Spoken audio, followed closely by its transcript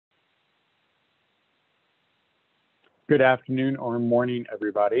Good afternoon or morning,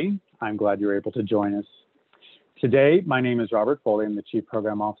 everybody. I'm glad you're able to join us. Today, my name is Robert Foley. I'm the Chief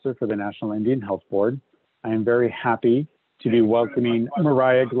Program Officer for the National Indian Health Board. I am very happy to be welcoming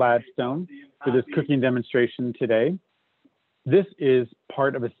Mariah Gladstone for this cooking demonstration today. This is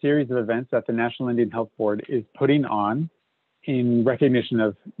part of a series of events that the National Indian Health Board is putting on in recognition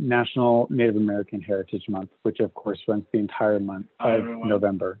of National Native American Heritage Month, which of course runs the entire month of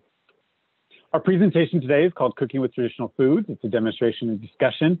November. Our presentation today is called Cooking with Traditional Foods. It's a demonstration and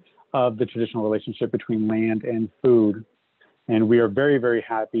discussion of the traditional relationship between land and food. And we are very, very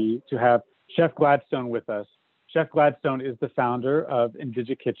happy to have Chef Gladstone with us. Chef Gladstone is the founder of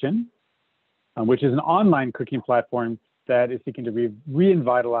Indigikitchen, which is an online cooking platform that is seeking to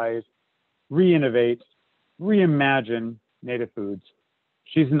revitalize, re-innovate, reimagine Native foods.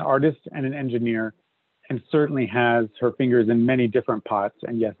 She's an artist and an engineer and certainly has her fingers in many different pots.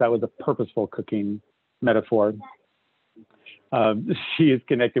 And yes, that was a purposeful cooking metaphor. She is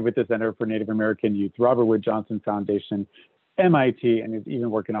connected with the Center for Native American Youth, Robert Wood Johnson Foundation, MIT, and is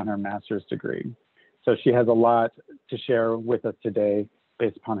even working on her master's degree. So she has a lot to share with us today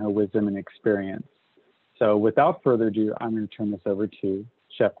based upon her wisdom and experience. So without further ado, I'm going to turn this over to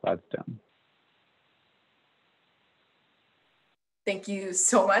Chef Gladstone. Thank you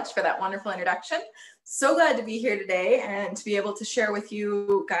so much for that wonderful introduction. So glad to be here today and to be able to share with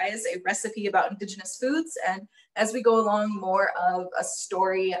you guys a recipe about Indigenous foods. And as we go along, more of a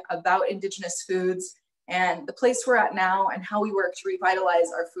story about Indigenous foods and the place we're at now and how we work to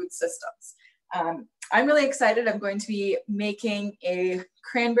revitalize our food systems. I'm really excited. I'm going to be making a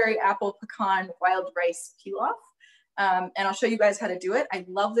cranberry apple pecan wild rice pilaf. And I'll show you guys how to do it. I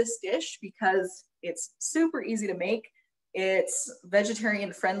love this dish because it's super easy to make. It's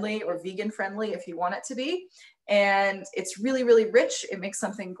vegetarian friendly or vegan friendly if you want it to be. And it's really, really rich. It makes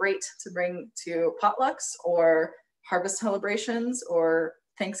something great to bring to potlucks or harvest celebrations or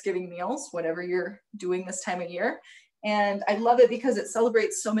Thanksgiving meals, whatever you're doing this time of year. And I love it because it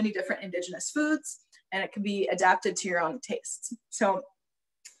celebrates so many different Indigenous foods and it can be adapted to your own tastes. So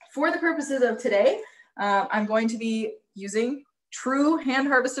for the purposes of today, I'm going to be using true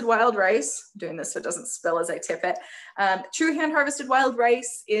hand-harvested wild rice. I'm doing this so it doesn't spill as I tip it. True hand-harvested wild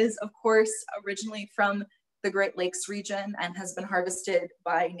rice is, of course, originally from the Great Lakes region and has been harvested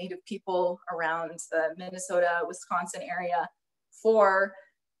by Native people around the Minnesota, Wisconsin area for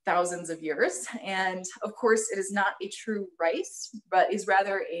thousands of years. And of course, it is not a true rice, but is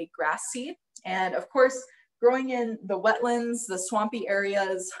rather a grass seed. And of course, growing in the wetlands, the swampy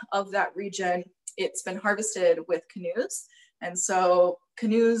areas of that region, it's been harvested with canoes. And so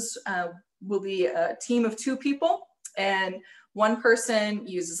canoes will be a team of two people, and one person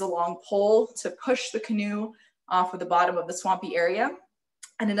uses a long pole to push the canoe off of the bottom of the swampy area.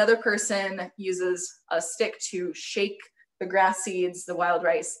 And another person uses a stick to shake the grass seeds, the wild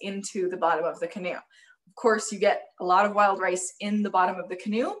rice, into the bottom of the canoe. Of course, you get a lot of wild rice in the bottom of the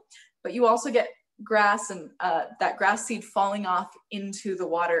canoe, but you also get grass and that grass seed falling off into the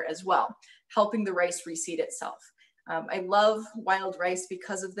water as well, helping the rice reseed itself. I love wild rice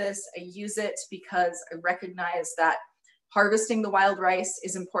because of this. I use it because I recognize that harvesting the wild rice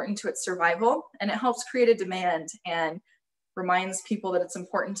is important to its survival, and it helps create a demand and reminds people that it's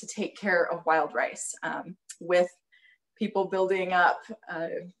important to take care of wild rice. With people building up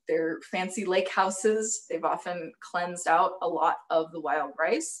their fancy lake houses, they've often cleansed out a lot of the wild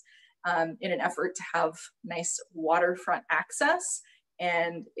rice in an effort to have nice waterfront access.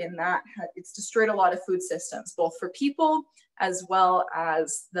 And in that, it's destroyed a lot of food systems, both for people as well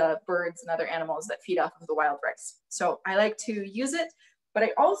as the birds and other animals that feed off of the wild rice. So I like to use it, but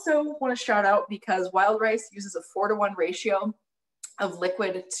I also want to shout out because wild rice uses a 4-to-1 ratio of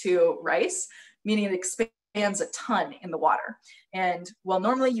liquid to rice, meaning it expands a ton in the water. And while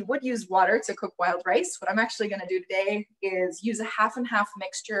normally you would use water to cook wild rice, what I'm actually going to do today is use a half and half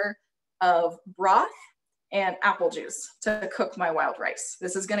mixture of broth and apple juice to cook my wild rice.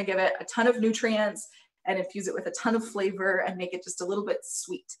 This is gonna give it a ton of nutrients and infuse it with a ton of flavor and make it just a little bit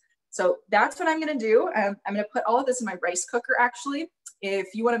sweet. So that's what I'm gonna do. I'm gonna put all of this in my rice cooker actually. If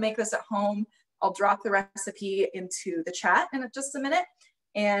you wanna make this at home, I'll drop the recipe into the chat in just a minute.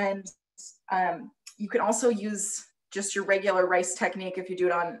 And you can also use just your regular rice technique. If you do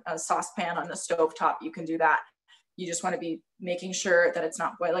it on a saucepan on the stove top, you can do that. You just want to be making sure that it's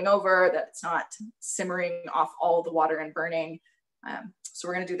not boiling over, that it's not simmering off all the water and burning. So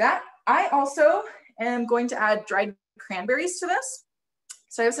we're going to do that. I also am going to add dried cranberries to this.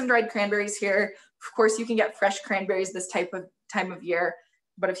 So I have some dried cranberries here. Of course, you can get fresh cranberries this time of year,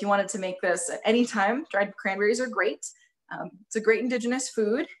 but if you wanted to make this at any time, dried cranberries are great. It's a great Indigenous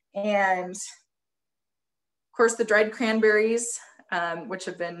food, and Of course, the dried cranberries, which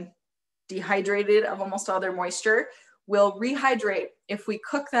have been dehydrated of almost all their moisture, will rehydrate if we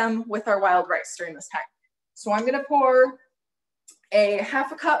cook them with our wild rice during this time. So I'm gonna pour a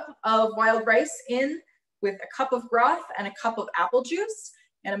half a cup of wild rice in with a cup of broth and a cup of apple juice.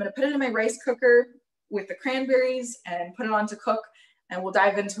 And I'm gonna put it in my rice cooker with the cranberries and put it on to cook. And we'll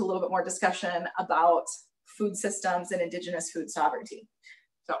dive into a little bit more discussion about food systems and indigenous food sovereignty.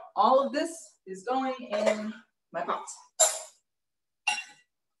 So all of this is going in my pot.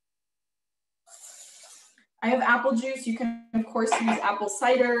 I have apple juice. You can, of course, use apple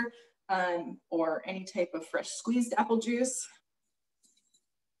cider or any type of fresh squeezed apple juice.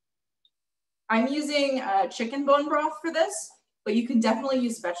 I'm using chicken bone broth for this, but you can definitely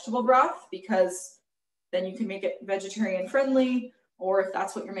use vegetable broth because then you can make it vegetarian friendly, or if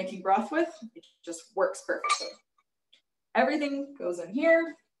that's what you're making broth with, it just works perfectly. Everything goes in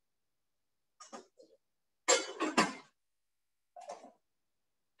here.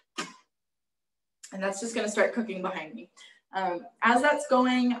 And that's just gonna start cooking behind me. As that's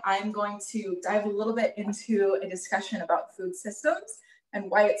going, I'm going to dive a little bit into a discussion about food systems and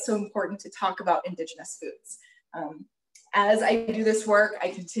why it's so important to talk about indigenous foods. As I do this work, I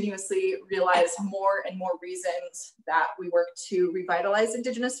continuously realize more and more reasons that we work to revitalize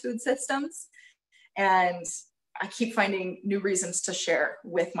indigenous food systems. And I keep finding new reasons to share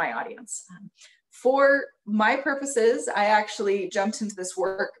with my audience. For my purposes, I actually jumped into this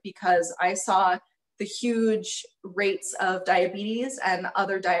work because I saw the huge rates of diabetes and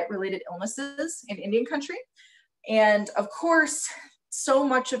other diet-related illnesses in Indian country. And of course, so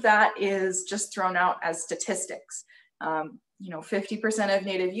much of that is just thrown out as statistics. 50% of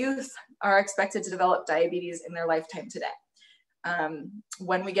Native youth are expected to develop diabetes in their lifetime today.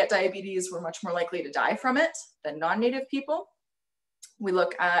 When we get diabetes, we're much more likely to die from it than non-Native people. We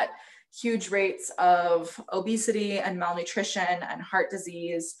look at huge rates of obesity and malnutrition and heart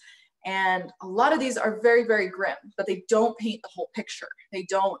disease. And a lot of these are very, very grim, but they don't paint the whole picture. They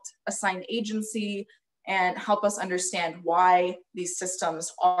don't assign agency and help us understand why these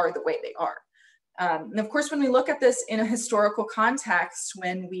systems are the way they are. And of course, when we look at this in a historical context,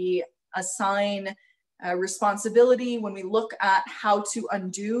 when we assign responsibility, when we look at how to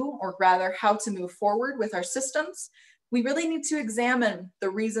undo, or rather how to move forward with our systems, we really need to examine the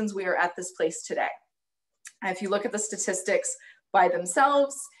reasons we are at this place today. If you look at the statistics by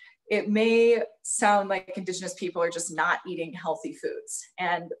themselves, it may sound like Indigenous people are just not eating healthy foods.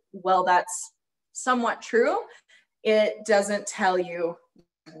 And while that's somewhat true, it doesn't tell you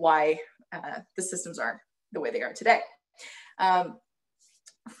why the systems are the way they are today.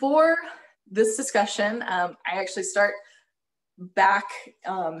 For this discussion, I actually start back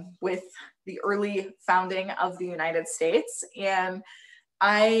with the early founding of the United States, and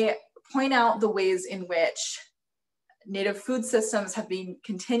I point out the ways in which Native food systems have been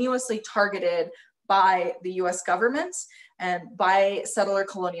continuously targeted by the US government and by settler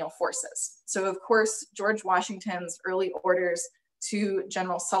colonial forces. So of course, George Washington's early orders to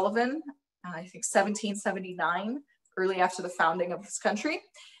General Sullivan, I think 1779, early after the founding of this country,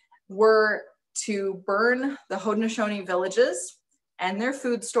 were to burn the Haudenosaunee villages and their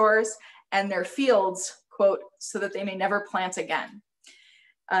food stores and their fields, quote, so that they may never plant again.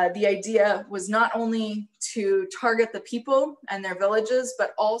 The idea was not only to target the people and their villages,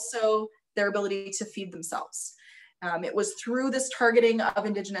 but also their ability to feed themselves. It was through this targeting of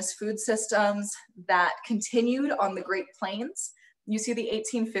indigenous food systems that continued on the Great Plains. You see the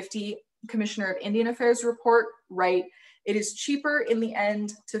 1850 Commissioner of Indian Affairs report, right? It is cheaper in the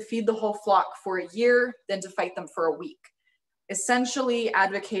end to feed the whole flock for a year than to fight them for a week. Essentially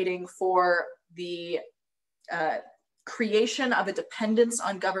advocating for the creation of a dependence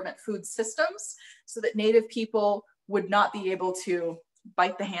on government food systems so that Native people would not be able to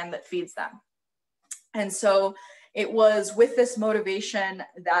bite the hand that feeds them. And so it was with this motivation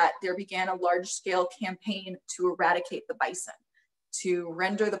that there began a large-scale campaign to eradicate the bison, to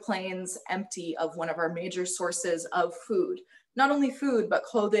render the plains empty of one of our major sources of food, not only food, but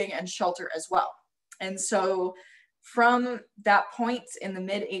clothing and shelter as well. And so from that point in the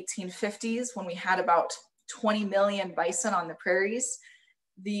mid-1850s, when we had about 20 million bison on the prairies,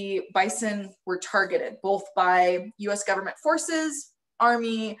 the bison were targeted both by US government forces,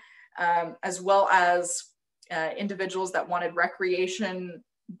 Army, as well as individuals that wanted recreation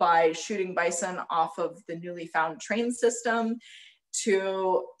by shooting bison off of the newly found train system,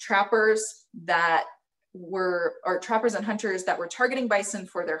 to trappers that were, or trappers and hunters that were targeting bison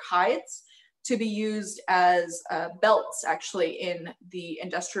for their hides to be used as belts actually in the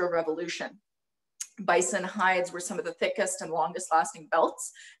Industrial Revolution. Bison hides were some of the thickest and longest lasting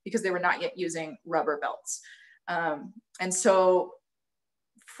belts because they were not yet using rubber belts. And so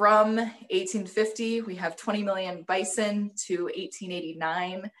from 1850, we have 20 million bison to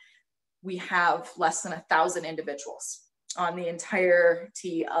 1889, we have less than 1,000 individuals on the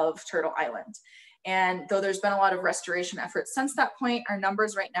entirety of Turtle Island. And though there's been a lot of restoration efforts since that point, our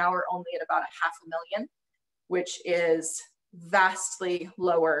numbers right now are only at about 500,000, which is vastly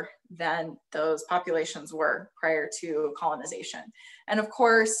lower than those populations were prior to colonization. And of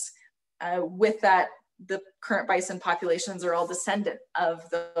course, with that, the current bison populations are all descendant of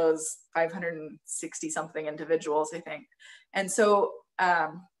those 560 something individuals, I think. And so,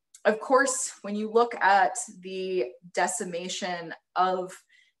 of course, when you look at the decimation of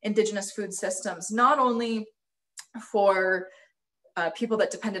indigenous food systems, not only for people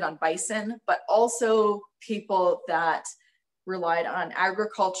that depended on bison, but also people that relied on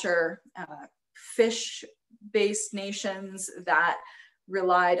agriculture, fish-based nations that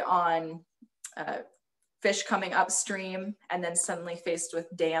relied on fish coming upstream and then suddenly faced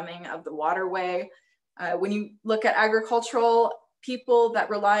with damming of the waterway. When you look at agricultural people that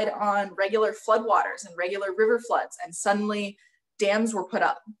relied on regular floodwaters and regular river floods, and suddenly dams were put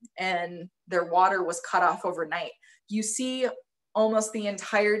up and their water was cut off overnight, you see almost the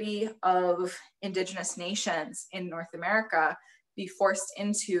entirety of indigenous nations in North America be forced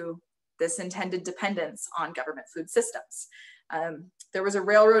into this intended dependence on government food systems. There was a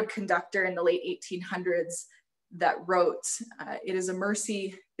railroad conductor in the late 1800s that wrote, "It is a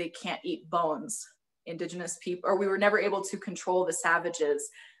mercy they can't eat bones." Indigenous people, or we were never able to control the savages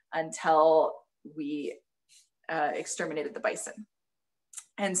until we exterminated the bison.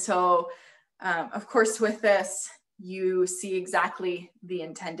 And so, of course, with this, you see exactly the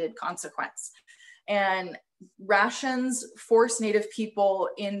intended consequence. And rations force Native people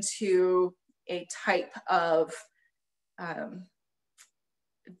into a type of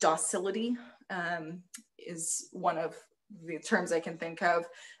docility, is one of the terms I can think of.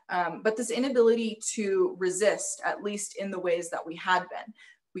 But this inability to resist, at least in the ways that we had been.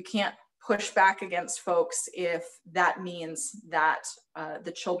 We can't push back against folks if that means that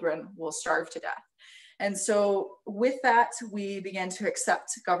the children will starve to death. And so with that, we began to accept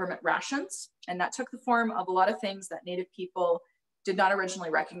government rations, and that took the form of a lot of things that Native people did not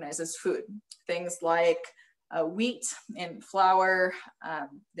originally recognize as food. Things like wheat and flour,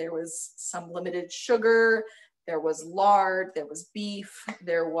 there was some limited sugar, there was lard, there was beef,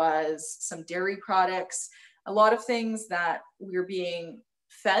 there was some dairy products, a lot of things that we were being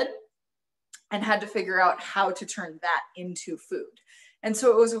fed and had to figure out how to turn that into food. And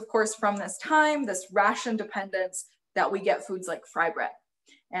so it was, of course, from this time, this ration dependence, that we get foods like fry bread.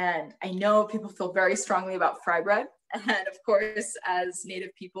 And I know people feel very strongly about fry bread. And of course, as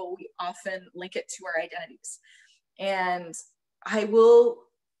Native people, we often link it to our identities. And I will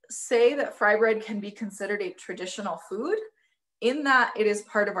say that fry bread can be considered a traditional food in that it is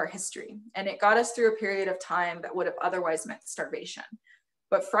part of our history. And it got us through a period of time that would have otherwise meant starvation.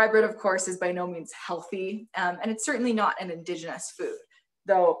 But fry bread, of course, is by no means healthy. And it's certainly not an indigenous food,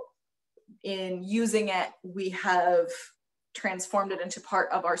 though in using it, we have transformed it into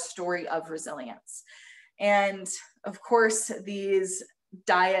part of our story of resilience. And of course, these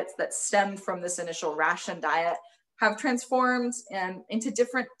diets that stem from this initial ration diet have transformed into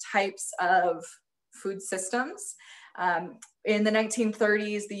different types of food systems. In the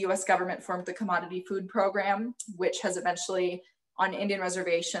 1930s, the US government formed the Commodity Food Program, which has eventually on Indian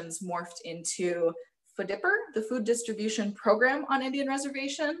reservations morphed into FDIPR, the Food Distribution Program on Indian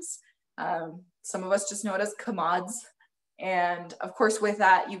reservations. Some of us just know it as COMODS. And of course, with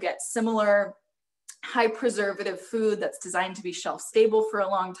that, you get similar high preservative food that's designed to be shelf stable for a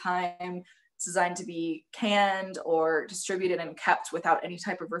long time. It's designed to be canned or distributed and kept without any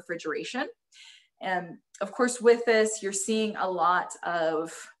type of refrigeration. And of course, with this, you're seeing a lot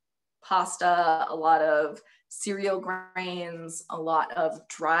of pasta, a lot of cereal grains, a lot of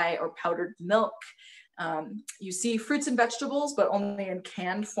dry or powdered milk. You see fruits and vegetables, but only in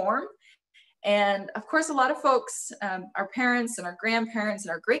canned form. And of course, a lot of folks, our parents and our grandparents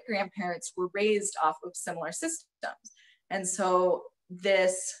and our great-grandparents were raised off of similar systems. And so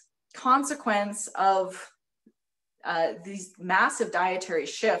this consequence of these massive dietary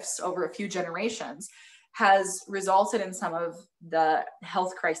shifts over a few generations has resulted in some of the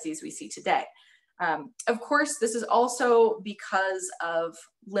health crises we see today. Of course, this is also because of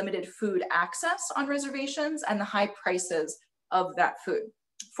limited food access on reservations and the high prices of that food.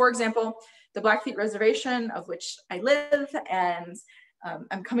 For example, the Blackfeet Reservation, of which I live and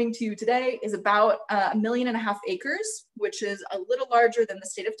I'm coming to you today, is about 1.5 million acres, which is a little larger than the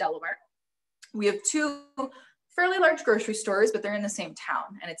state of Delaware. We have 2 fairly large grocery stores, but they're in the same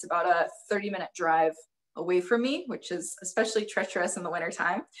town, and it's about a 30-minute drive away from me, which is especially treacherous in the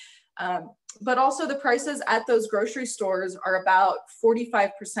wintertime. But also the prices at those grocery stores are about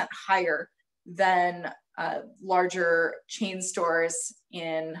 45% higher than larger chain stores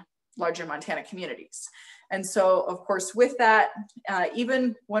in larger Montana communities. And so, of course, with that,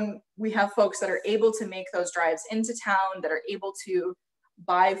 even when we have folks that are able to make those drives into town, that are able to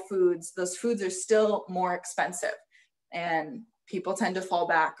buy foods, those foods are still more expensive. And people tend to fall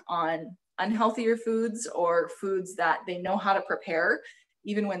back on unhealthier foods or foods that they know how to prepare,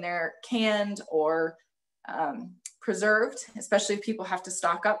 even when they're canned or preserved, especially if people have to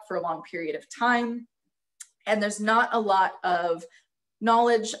stock up for a long period of time. And there's not a lot of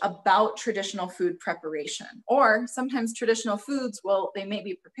knowledge about traditional food preparation, or sometimes traditional foods, well, they may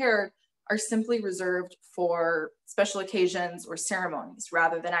be prepared, are simply reserved for special occasions or ceremonies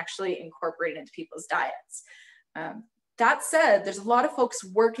rather than actually incorporated into people's diets. That said, there's a lot of folks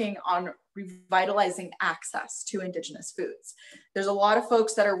working on revitalizing access to Indigenous foods. There's a lot of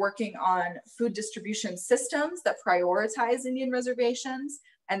folks that are working on food distribution systems that prioritize Indian reservations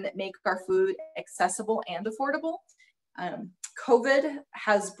and that make our food accessible and affordable. COVID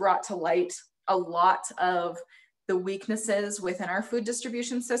has brought to light a lot of the weaknesses within our food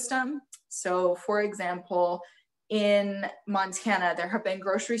distribution system. So for example, in Montana, there have been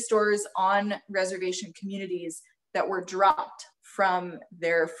grocery stores on reservation communities that were dropped from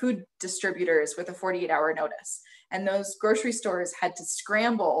their food distributors with a 48-hour notice. And those grocery stores had to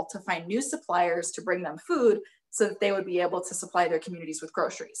scramble to find new suppliers to bring them food so that they would be able to supply their communities with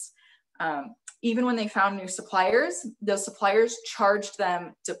groceries. Even when they found new suppliers, those suppliers charged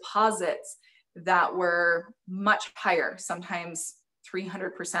them deposits that were much higher, sometimes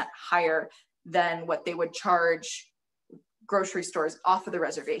 300% higher than what they would charge grocery stores off of the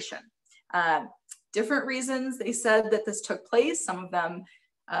reservation. Different reasons they said that this took place. Some of them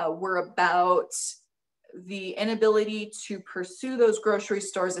were about the inability to pursue those grocery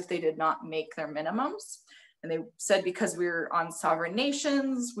stores if they did not make their minimums. And they said because we were on sovereign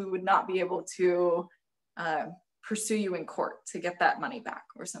nations, we would not be able to pursue you in court to get that money back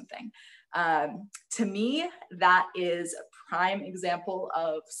or something. To me, that is a prime example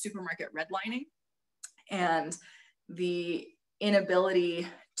of supermarket redlining and the inability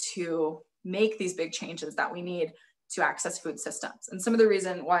to make these big changes that we need to access food systems. And some of the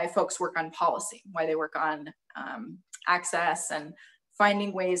reason why folks work on policy, why they work on access and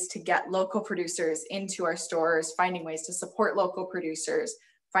finding ways to get local producers into our stores, finding ways to support local producers,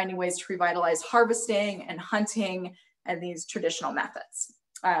 finding ways to revitalize harvesting and hunting and these traditional methods.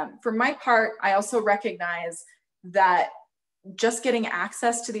 For my part, I also recognize that just getting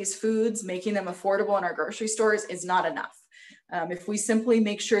access to these foods, making them affordable in our grocery stores is not enough. If we simply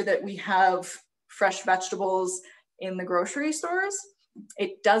make sure that we have fresh vegetables in the grocery stores,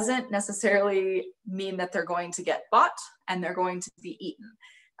 it doesn't necessarily mean that they're going to get bought and they're going to be eaten.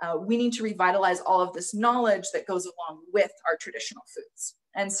 We need to revitalize all of this knowledge that goes along with our traditional foods.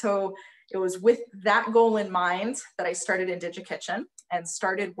 And so it was with that goal in mind that I started Indigikitchen and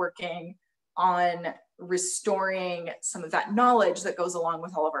started working on restoring some of that knowledge that goes along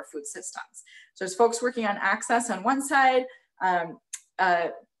with all of our food systems. So there's folks working on access on one side.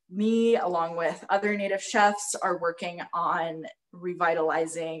 Me, along with other Native chefs, are working on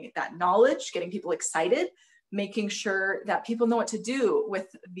revitalizing that knowledge, getting people excited, making sure that people know what to do with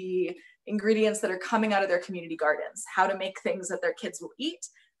the ingredients that are coming out of their community gardens, how to make things that their kids will eat,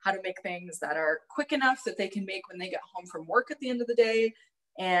 how to make things that are quick enough that they can make when they get home from work at the end of the day,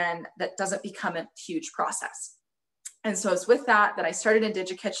 and that doesn't become a huge process. And so it's with that I started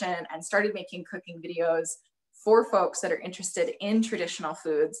Indigikitchen and started making cooking videos for folks that are interested in traditional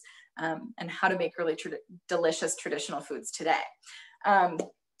foods and how to make really delicious traditional foods today.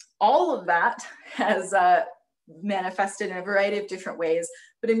 All of that has manifested in a variety of different ways,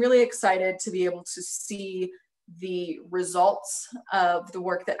 but I'm really excited to be able to see the results of the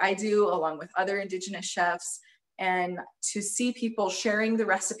work that I do along with other Indigenous chefs, and to see people sharing the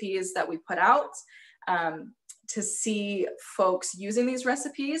recipes that we put out, to see folks using these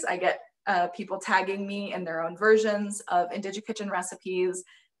recipes. I get people tagging me in their own versions of Indigikitchen recipes,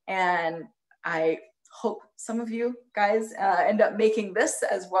 and I hope some of you guys end up making this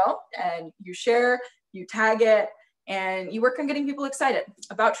as well, and you share, you tag it, and you work on getting people excited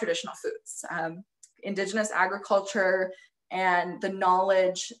about traditional foods. Indigenous agriculture and the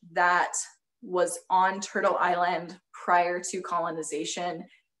knowledge that was on Turtle Island prior to colonization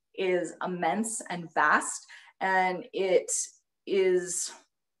is immense and vast, and it is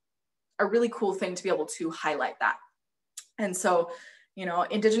a really cool thing to be able to highlight that. And so, you know,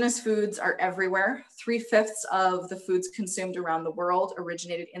 Indigenous foods are everywhere. 3/5 of the foods consumed around the world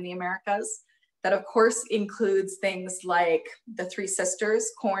originated in the Americas. That of course includes things like the three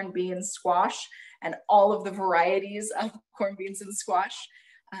sisters, corn, beans, squash, and all of the varieties of corn, beans, and squash.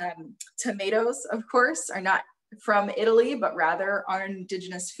 Tomatoes, of course, are not from Italy, but rather are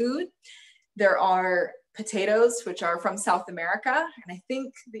indigenous food. There are potatoes, which are from South America. And I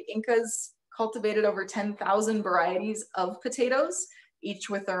think the Incas cultivated over 10,000 varieties of potatoes, each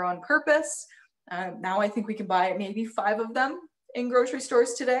with their own purpose. Now I think we can buy maybe 5 of them in grocery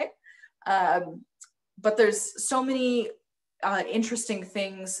stores today. But there's so many interesting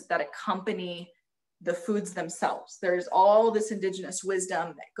things that accompany the foods themselves. There's all this indigenous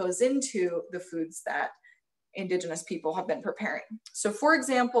wisdom that goes into the foods that indigenous people have been preparing. So for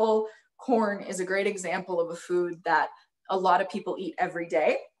example, corn is a great example of a food that a lot of people eat every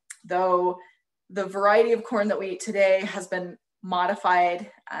day, though the variety of corn that we eat today has been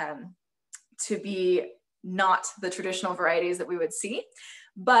modified to be not the traditional varieties that we would see,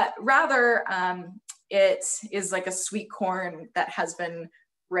 but rather it is like a sweet corn that has been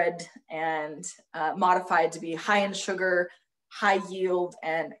bred and modified to be high in sugar, high yield,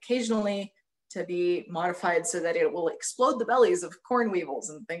 and occasionally to be modified so that it will explode the bellies of corn weevils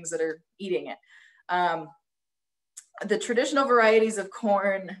and things that are eating it. The traditional varieties of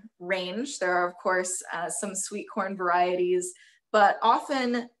corn range. There are, of course, some sweet corn varieties, but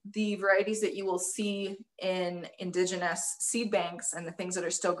often the varieties that you will see in indigenous seed banks and the things that are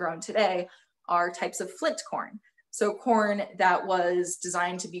still grown today are types of flint corn. So corn that was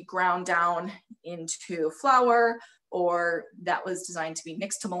designed to be ground down into flour, or that was designed to be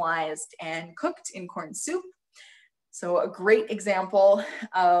nixtamalized and cooked in corn soup. So a great example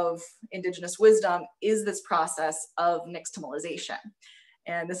of indigenous wisdom is this process of nixtamalization.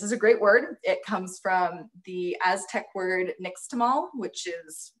 And this is a great word. It comes from the Aztec word nixtamal, which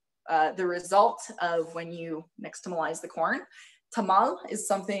is the result of when you nixtamalize the corn. Tamal is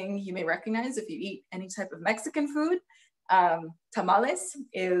something you may recognize if you eat any type of Mexican food. Tamales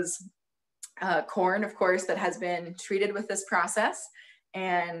is corn, of course, that has been treated with this process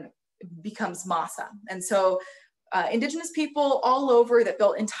and becomes masa. And so indigenous people all over that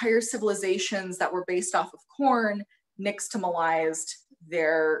built entire civilizations that were based off of corn nixtamalized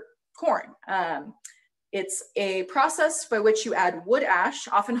their corn. It's a process by which you add wood ash,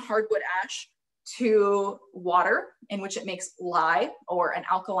 often hardwood ash, to water, in which it makes lye or an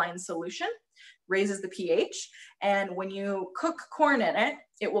alkaline solution, raises the pH. And when you cook corn in it,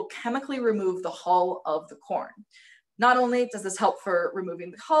 it will chemically remove the hull of the corn. Not only does this help for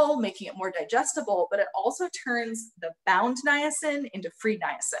removing the hull, making it more digestible, but it also turns the bound niacin into free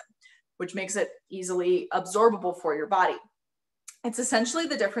niacin, which makes it easily absorbable for your body. It's essentially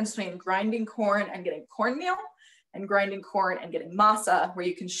the difference between grinding corn and getting cornmeal and grinding corn and getting masa, where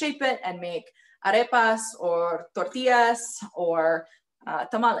you can shape it and make arepas or tortillas or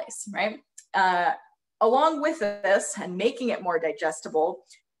tamales, right? Along with this and making it more digestible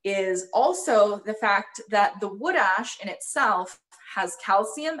is also the fact that the wood ash in itself has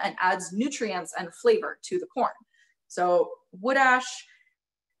calcium and adds nutrients and flavor to the corn. So wood ash,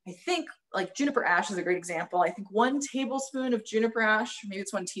 I think like juniper ash is a great example. I think 1 tablespoon of juniper ash, maybe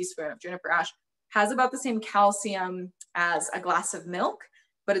it's 1 teaspoon of juniper ash, has about the same calcium as a glass of milk,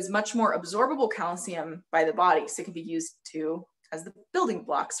 but is much more absorbable calcium by the body. So it can be used as the building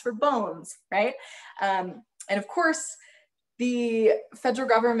blocks for bones, right? And of course, the federal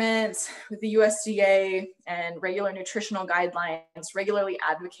government with the USDA and regular nutritional guidelines regularly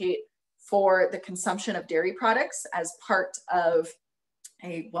advocate for the consumption of dairy products as part of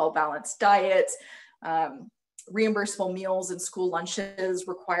a well-balanced diet. Reimbursable meals and school lunches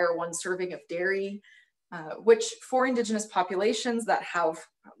require 1 serving of dairy, which for indigenous populations that have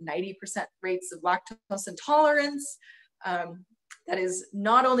 90% rates of lactose intolerance, that is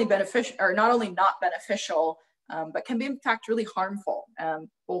not only beneficial, or not only not beneficial, but can be in fact really harmful,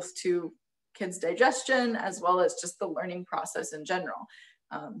 both to kids' digestion as well as just the learning process in general.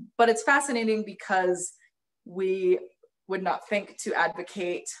 But it's fascinating because we would not think to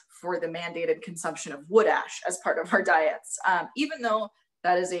advocate for the mandated consumption of wood ash as part of our diets, even though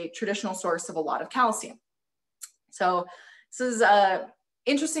that is a traditional source of a lot of calcium. So this is an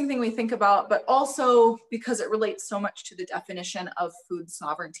interesting thing we think about, but also because it relates so much to the definition of food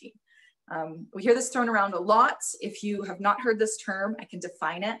sovereignty. We hear this thrown around a lot. If you have not heard this term, I can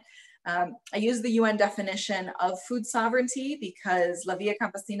define it. I use the UN definition of food sovereignty because La Via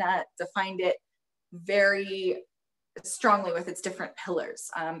Campesina defined it very strongly with its different pillars.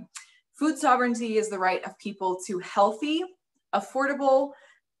 Food sovereignty is the right of people to healthy, affordable,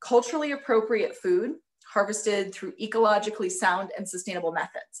 culturally appropriate food harvested through ecologically sound and sustainable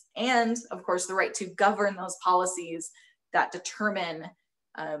methods. And of course, the right to govern those policies that determine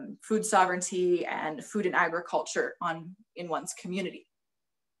food sovereignty and food and agriculture in one's community.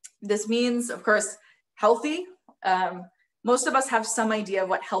 This means, of course, healthy. Most of us have some idea of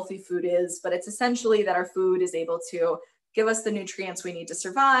what healthy food is, but it's essentially that our food is able to give us the nutrients we need to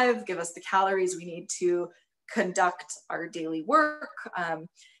survive, give us the calories we need to conduct our daily work,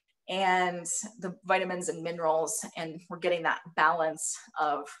 and the vitamins and minerals, and we're getting that balance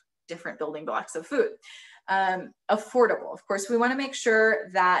of different building blocks of food. Affordable. Of course, we want to make sure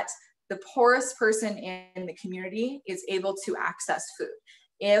that the poorest person in the community is able to access food.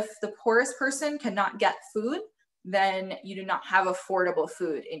 If the poorest person cannot get food, then you do not have affordable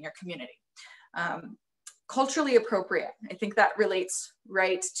food in your community. Culturally appropriate. I think that relates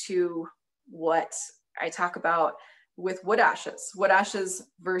right to what I talk about with wood ashes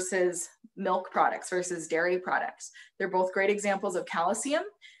versus milk products versus dairy products. They're both great examples of calcium,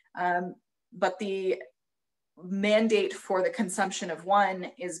 but the mandate for the consumption of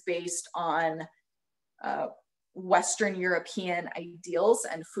one is based on Western European ideals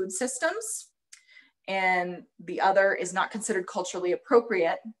and food systems, and the other is not considered culturally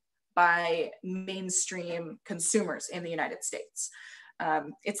appropriate by mainstream consumers in the United States.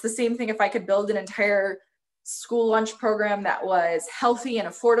 It's the same thing if I could build an entire school lunch program that was healthy and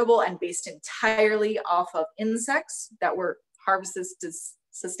affordable and based entirely off of insects that were harvested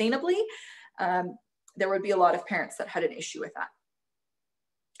sustainably. There would be a lot of parents that had an issue with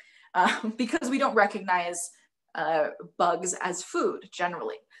that because we don't recognize bugs as food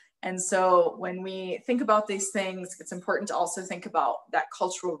generally. And so when we think about these things, it's important to also think about that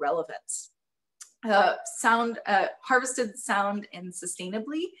cultural relevance. Harvested sound and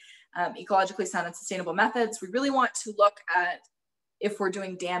sustainably, ecologically sound and sustainable methods. We really want to look at if we're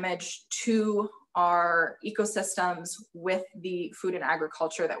doing damage to our ecosystems with the food and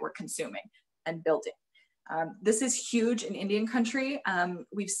agriculture that we're consuming and building. This is huge in Indian country.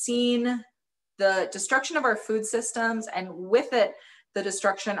 We've seen the destruction of our food systems, and with it, the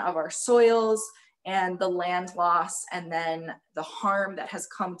destruction of our soils and the land loss, and then the harm that has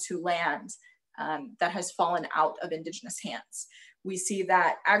come to land that has fallen out of Indigenous hands. We see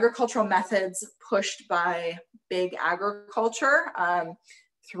that agricultural methods pushed by big agriculture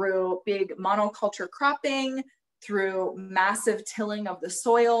through big monoculture cropping, through massive tilling of the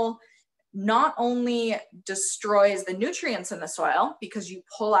soil, not only destroys the nutrients in the soil because you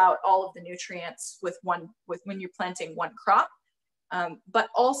pull out all of the nutrients with when you're planting one crop, but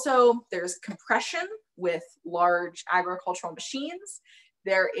also there's compression with large agricultural machines.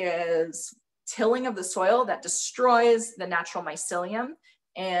 There is tilling of the soil that destroys the natural mycelium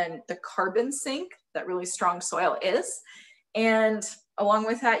and the carbon sink that really strong soil is. And along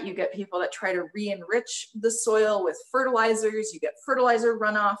with that, you get people that try to re-enrich the soil with fertilizers. You get fertilizer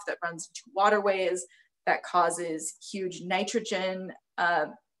runoff that runs into waterways that causes huge nitrogen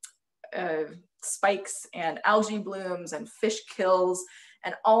spikes and algae blooms and fish kills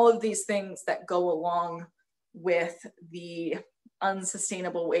and all of these things that go along with the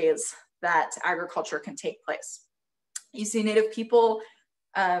unsustainable ways that agriculture can take place. You see Native people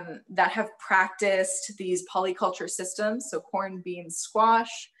that have practiced these polyculture systems, so corn, beans,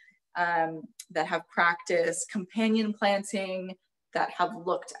 squash, that have practiced companion planting, that have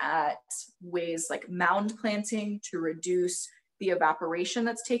looked at ways like mound planting to reduce the evaporation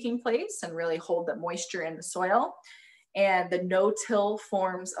that's taking place and really hold the moisture in the soil, and the no-till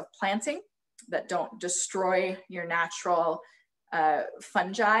forms of planting that don't destroy your natural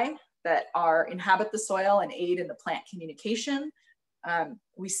fungi that inhabit the soil and aid in the plant communication.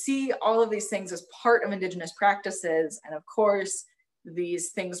 We see all of these things as part of Indigenous practices, and of course, these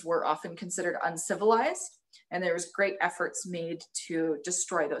things were often considered uncivilized, and there was great efforts made to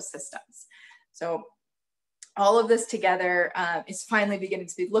destroy those systems. So all of this together is finally beginning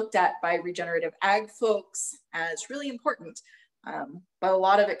to be looked at by regenerative ag folks as really important, but a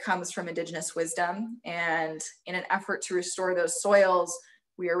lot of it comes from Indigenous wisdom, and in an effort to restore those soils,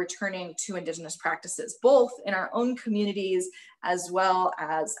 we are returning to Indigenous practices, both in our own communities as well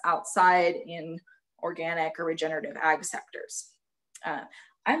as outside in organic or regenerative ag sectors.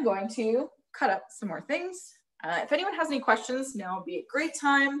 I'm going to cut up some more things. If anyone has any questions, now would be a great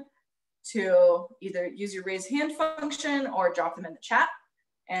time to either use your raise hand function or drop them in the chat,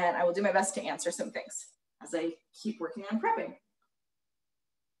 and I will do my best to answer some things as I keep working on prepping.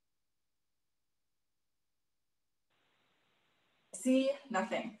 See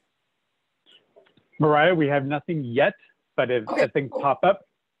nothing. Mariah, we have nothing yet, but if things pop up,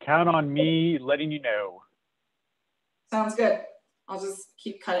 count on me letting you know. Saunds good. I'll just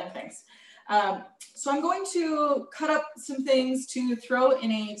keep cutting things. So I'm going to cut up some things to throw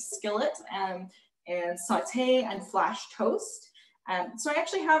in a skillet and saute and flash toast. So I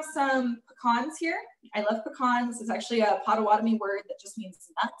actually have some pecans here. I love pecans. It's actually a Potawatomi word that just means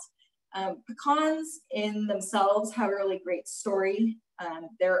nut. Pecans in themselves have a really great story.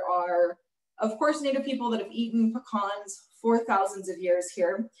 There are, of course, Native people that have eaten pecans for thousands of years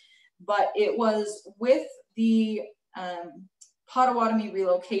here, but it was with the Potawatomi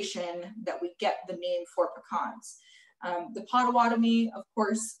relocation that we get the name for pecans. The Potawatomi, of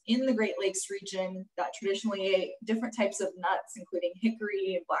course, in the Great Lakes region that traditionally ate different types of nuts, including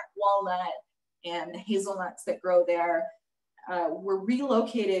hickory and black walnut and hazelnuts that grow there, were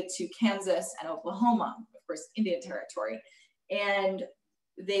relocated to Kansas and Oklahoma, of course, Indian territory. And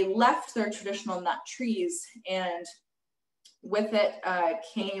they left their traditional nut trees, and with it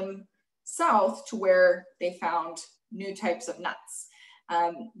came south to where they found new types of nuts.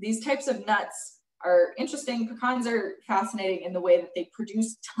 These types of nuts are interesting. Pecans are fascinating in the way that they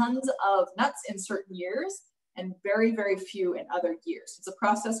produce tons of nuts in certain years and very, very few in other years. It's a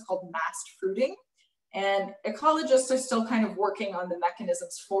process called massed fruiting. And ecologists are still kind of working on the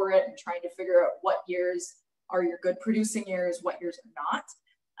mechanisms for it and trying to figure out what years are your good producing years, what years are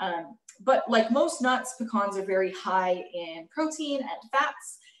not. But like most nuts, pecans are very high in protein and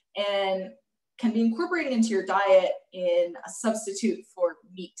fats and can be incorporated into your diet in a substitute for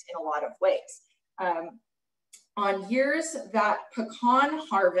meat in a lot of ways. On years that pecan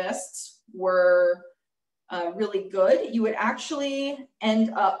harvests were really good, you would actually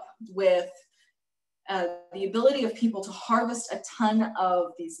end up with the ability of people to harvest a ton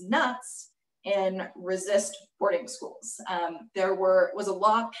of these nuts and resist boarding schools. There was a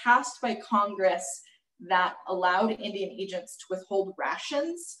law passed by Congress that allowed Indian agents to withhold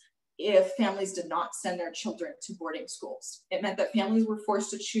rations if families did not send their children to boarding schools. It meant that families were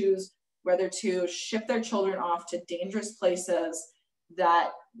forced to choose whether to ship their children off to dangerous places that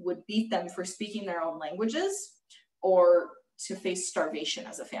would beat them for speaking their own languages or to face starvation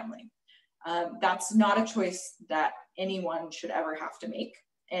as a family. That's not a choice that anyone should ever have to make.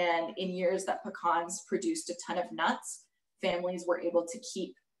 And in years that pecans produced a ton of nuts, families were able to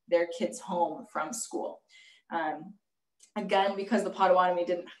keep their kids home from school. Again, because the Potawatomi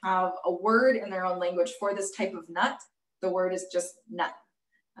didn't have a word in their own language for this type of nut, the word is just nut,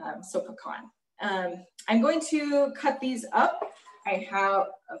 so pecan. I'm going to cut these up. I have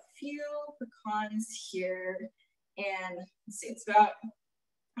a few pecans here, and let's see, it's about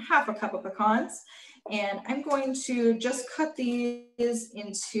half a cup of pecans. And I'm going to just cut these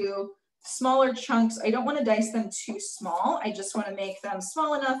into smaller chunks. I don't want to dice them too small. I just want to make them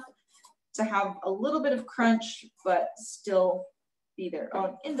small enough to have a little bit of crunch, but still be their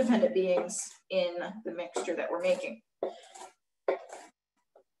own independent beings in the mixture that we're making.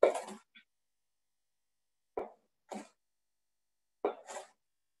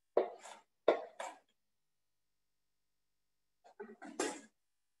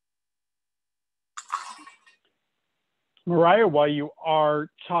 Mariah, while you are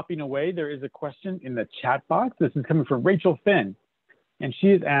chopping away, there is a question in the chat box. This is coming from Rachel Finn. And she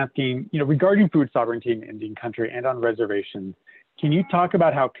is asking, regarding food sovereignty in Indian country and on reservations, can you talk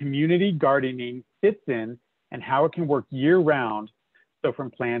about how community gardening fits in and how it can work year round? So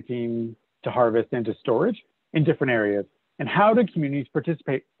from planting to harvest and to storage in different areas. And how do communities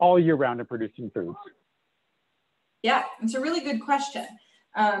participate all year round in producing foods? Yeah, it's a really good question.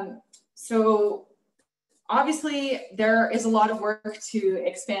 So obviously there is a lot of work to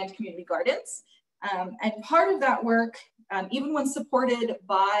expand community gardens. And part of that work, even when supported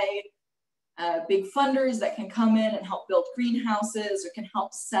by big funders that can come in and help build greenhouses or can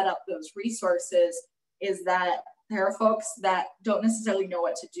help set up those resources, is that there are folks that don't necessarily know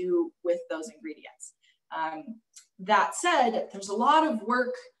what to do with those ingredients. That said, there's a lot of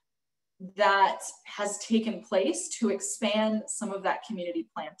work that has taken place to expand some of that community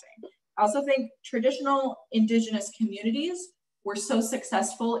planting. I also think traditional indigenous communities were so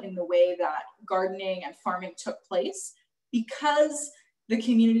successful in the way that gardening and farming took place because the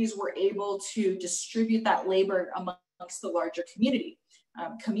communities were able to distribute that labor amongst the larger community.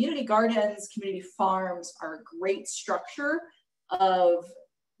 Community gardens, community farms are a great structure of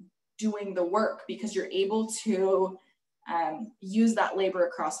doing the work because you're able to use that labor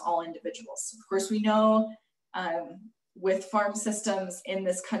across all individuals. Of course, we know with farm systems in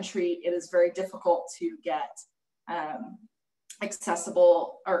this country, it is very difficult to get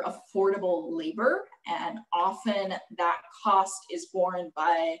accessible or affordable labor, and often that cost is borne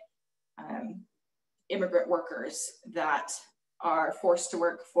by immigrant workers that are forced to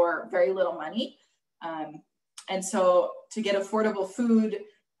work for very little money. And so to get affordable food,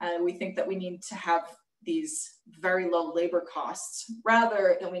 we think that we need to have these very low labor costs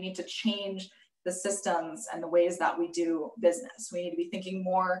rather than we need to change the systems and the ways that we do business. We need to be thinking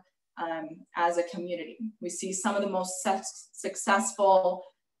more as a community. We see some of the most successful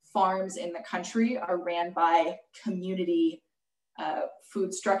farms in the country are ran by community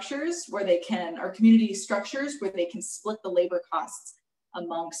food structures where they can, or community structures where they can split the labor costs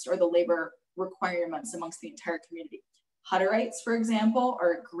amongst, or the labor requirements amongst the entire community. Hutterites, for example,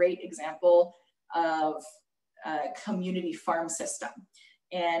 are a great example of a community farm system.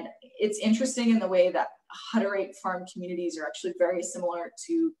 And it's interesting in the way that Hutterite farm communities are actually very similar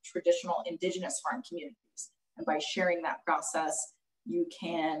to traditional indigenous farm communities. And by sharing that process, you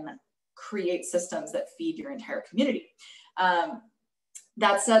can create systems that feed your entire community.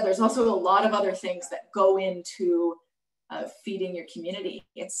 That said, there's also a lot of other things that go into feeding your community.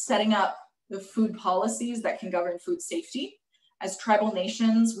 It's setting up the food policies that can govern food safety. As tribal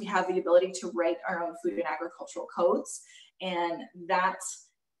nations, we have the ability to write our own food and agricultural codes, and that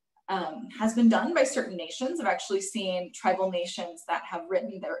has been done by certain nations. I've actually seen tribal nations that have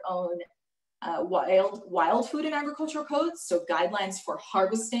written their own wild food and agricultural codes, so guidelines for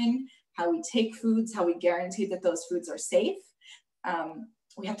harvesting, how we take foods, how we guarantee that those foods are safe.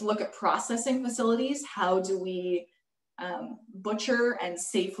 We have to look at processing facilities. How do we butcher and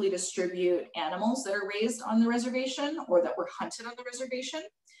safely distribute animals that are raised on the reservation or that were hunted on the reservation?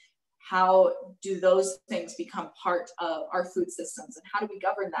 How do those things become part of our food systems, and how do we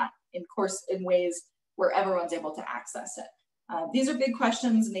govern that in ways where everyone's able to access it? These are big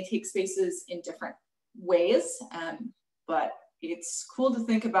questions, and they take spaces in different ways, but it's cool to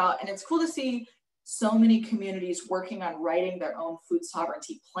think about, and it's cool to see so many communities working on writing their own food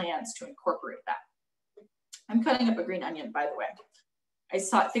sovereignty plans to incorporate that. I'm cutting up a green onion, by the way. I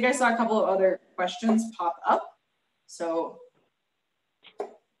think I saw a couple of other questions pop up. So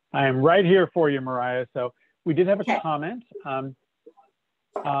I am right here for you, Mariah. So we did have a comment.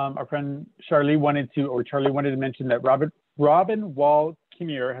 Our friend Charlie wanted to mention that Robin Wall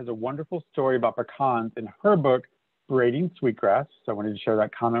Kimmier has a wonderful story about pecans in her book, Braiding Sweetgrass. So I wanted to share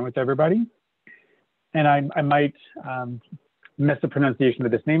that comment with everybody. And I might mess the pronunciation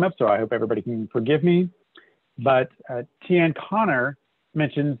of this name up, so I hope everybody can forgive me. But Tian Connor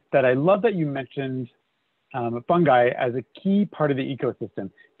mentions that I love that you mentioned fungi as a key part of the ecosystem.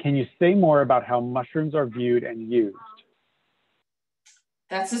 Can you say more about how mushrooms are viewed and used?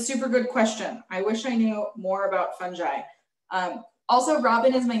 That's a super good question. I wish I knew more about fungi. Also,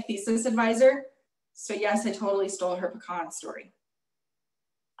 Robin is my thesis advisor. So yes, I totally stole her pecan story.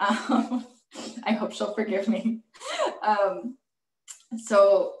 I hope she'll forgive me.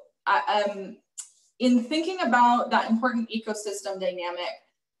 In thinking about that important ecosystem dynamic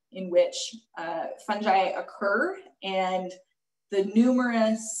in which fungi occur and the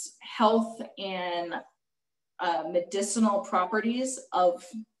numerous health and medicinal properties of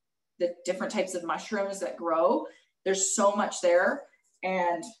the different types of mushrooms that grow, there's so much there.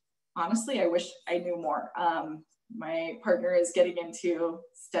 And honestly, I wish I knew more. My partner is getting into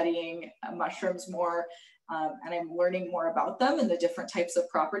studying mushrooms more, and I'm learning more about them and the different types of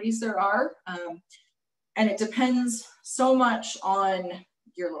properties there are. And it depends so much on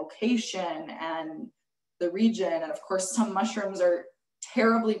your location and the region. And of course, some mushrooms are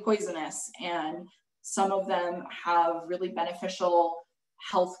terribly poisonous, and some of them have really beneficial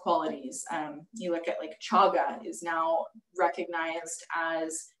health qualities. You look at like chaga is now recognized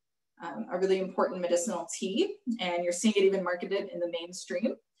as a really important medicinal tea, and you're seeing it even marketed in the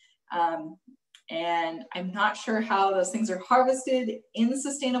mainstream. And I'm not sure how those things are harvested in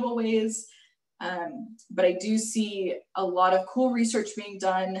sustainable ways, but I do see a lot of cool research being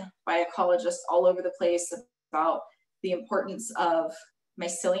done by ecologists all over the place about the importance of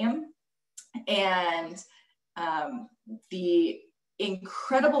mycelium and the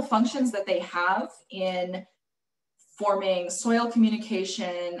incredible functions that they have in forming soil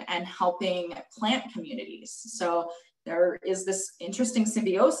communication and helping plant communities. So there is this interesting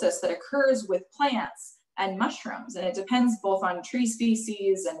symbiosis that occurs with plants and mushrooms, and it depends both on tree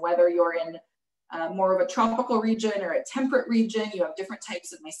species and whether you're in more of a tropical region or a temperate region. You have different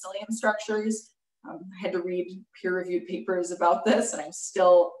types of mycelium structures. I had to read peer-reviewed papers about this, and I'm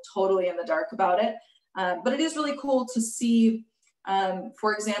still totally in the dark about it. But it is really cool to see,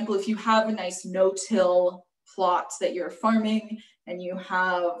 for example, if you have a nice no-till plot that you're farming and you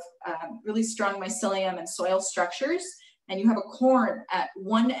have really strong mycelium and soil structures, and you have a corn at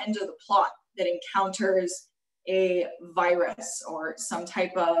one end of the plot that encounters a virus or some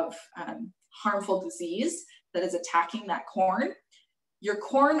type of harmful disease that is attacking that corn, your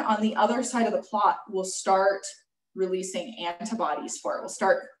corn on the other side of the plot will start releasing antibodies for it, will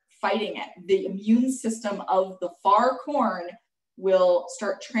start fighting it. The immune system of the far corn will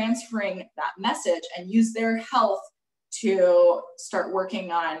start transferring that message and use their health to start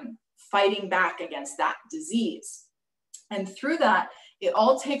working on fighting back against that disease. And through that, it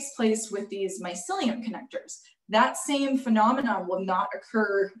all takes place with these mycelium connectors. That same phenomenon will not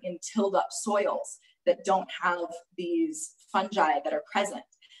occur in tilled up soils that don't have these fungi that are present.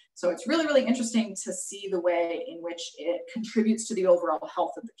 So it's really, really interesting to see the way in which it contributes to the overall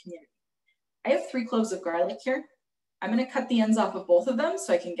health of the community. I have 3 cloves of garlic here. I'm going to cut the ends off of both of them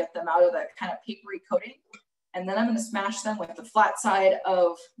so I can get them out of that kind of papery coating. And then I'm going to smash them with the flat side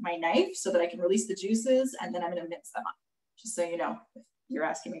of my knife so that I can release the juices, and then I'm going to mince them up, just so you know, if you're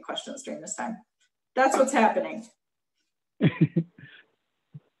asking me questions during this time. That's what's happening.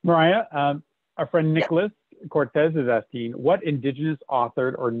 Mariah, our friend Nicholas Cortez is asking, what indigenous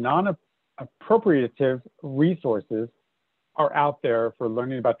authored or non-appropriative resources are out there for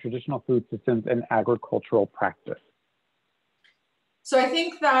learning about traditional food systems and agricultural practice? So I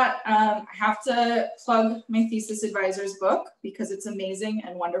think that I have to plug my thesis advisor's book because it's amazing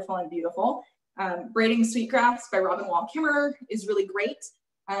and wonderful and beautiful. Braiding Sweetgrass by Robin Wall Kimmerer is really great.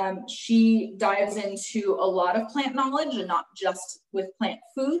 She dives into a lot of plant knowledge, and not just with plant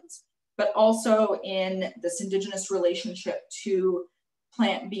foods, but also in this indigenous relationship to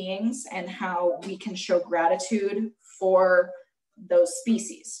plant beings and how we can show gratitude for those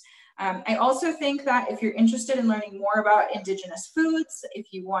species. I also think that if you're interested in learning more about indigenous foods,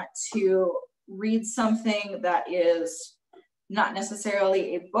 if you want to read something that is not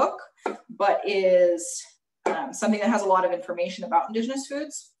necessarily a book, but is something that has a lot of information about indigenous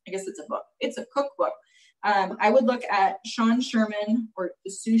foods, I guess it's a book. It's a cookbook. I would look at Sean Sherman, or the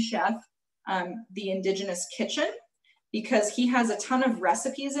sous chef, The Indigikitchen, because he has a ton of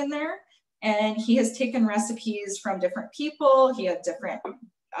recipes in there, and he has taken recipes from different people. He had different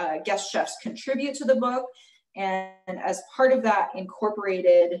guest chefs contribute to the book, and as part of that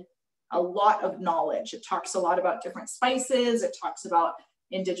incorporated a lot of knowledge. It talks a lot about different spices, it talks about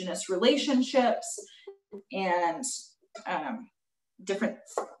indigenous relationships and different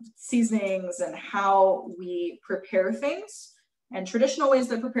seasonings and how we prepare things and traditional ways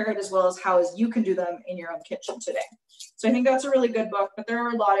that prepare it, as well as how you can do them in your own kitchen today. So I think that's a really good book, but there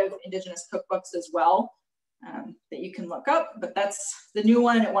are a lot of indigenous cookbooks as well that you can look up, but that's the new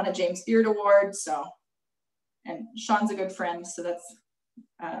one. It won a James Beard Award, so, and Sean's a good friend, so that's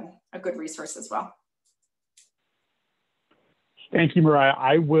a good resource as well. Thank you, Mariah.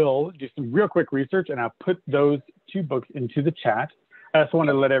 I will do some real quick research, and I'll put those 2 books into the chat. I also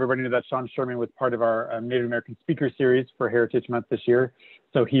wanted to let everybody know that Sean Sherman was part of our Native American Speaker Series for Heritage Month this year.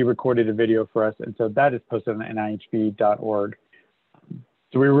 So he recorded a video for us, and so that is posted on NIHB.org.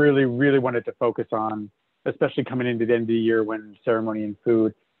 So we really, really wanted to focus on, especially coming into the end of the year when ceremony and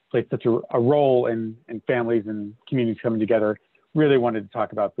food plays such a role in families and communities coming together, really wanted to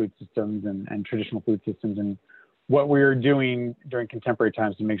talk about food systems and traditional food systems and what we're doing during contemporary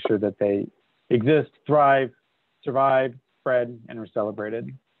times to make sure that they exist, thrive, survive, spread, and are celebrated.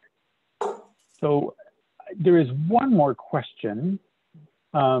 So there is one more question.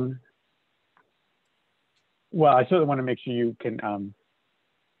 Well, I certainly want to make sure you can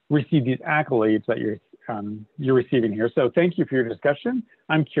receive these accolades that you're receiving here. So thank you for your discussion.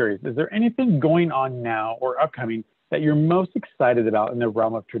 I'm curious, is there anything going on now or upcoming that you're most excited about in the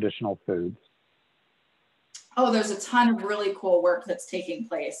realm of traditional foods? Oh, there's a ton of really cool work that's taking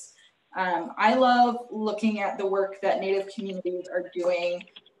place. I love looking at the work that Native communities are doing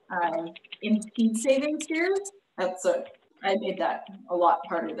in seed saving spheres. I made that a lot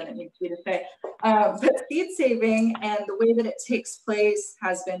harder than it needs to be to say. But seed saving and the way that it takes place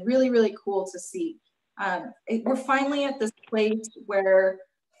has been really, really cool to see. We're finally at this place where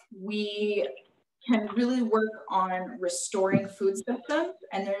we can really work on restoring food systems,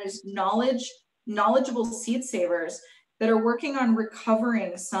 and there's knowledgeable seed savers that are working on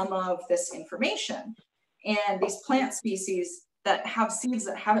recovering some of this information. And these plant species that have seeds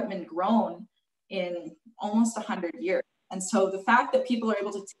that haven't been grown in almost 100 years. And so the fact that people are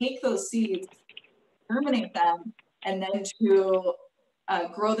able to take those seeds, germinate them, and then to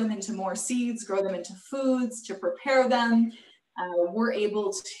grow them into more seeds, grow them into foods, to prepare them, we're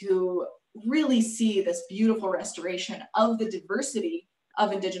able to really see this beautiful restoration of the diversity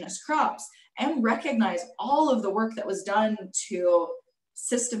of indigenous crops and recognize all of the work that was done to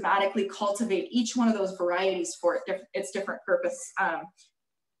systematically cultivate each one of those varieties for its different purpose. I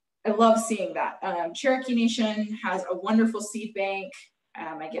love seeing that. Cherokee Nation has a wonderful seed bank.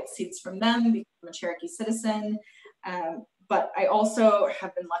 I get seeds from them because I'm a Cherokee citizen. But I also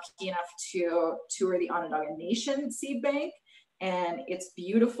have been lucky enough to tour the Onondaga Nation seed bank, and it's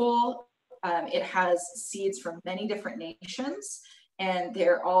beautiful. It has seeds from many different nations, and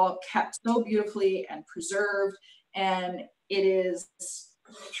they're all kept so beautifully and preserved. And it is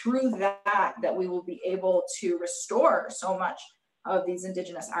through that we will be able to restore so much of these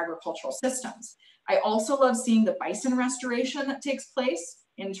indigenous agricultural systems. I also love seeing the bison restoration that takes place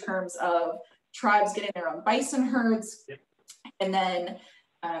in terms of tribes getting their own bison herds. And then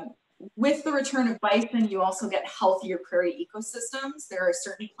with the return of bison, you also get healthier prairie ecosystems. There are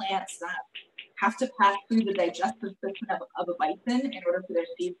certain plants that have to pass through the digestive system of a bison in order for their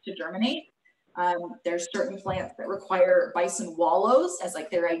seeds to germinate. There's certain plants that require bison wallows as like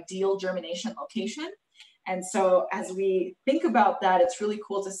their ideal germination location. And so as we think about that, it's really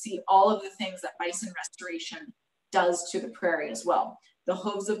cool to see all of the things that bison restoration does to the prairie as well. The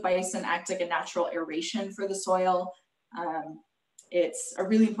hooves of bison act like a natural aeration for the soil. It's a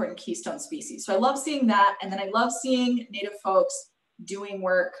really important keystone species. So I love seeing that. And then I love seeing Native folks doing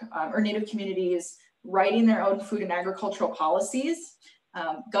work, or Native communities writing their own food and agricultural policies,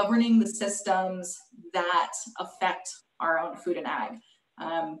 governing the systems that affect our own food and ag,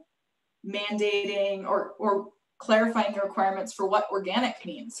 mandating or clarifying the requirements for what organic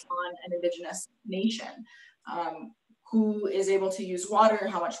means on an indigenous nation. Who is able to use water?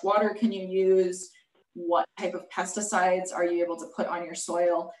 How much water can you use? What type of pesticides are you able to put on your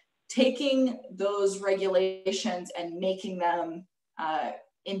soil? Taking those regulations and making them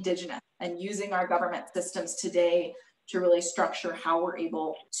indigenous, and using our government systems today to really structure how we're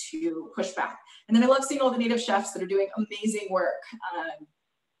able to push back. And then I love seeing all the Native chefs that are doing amazing work.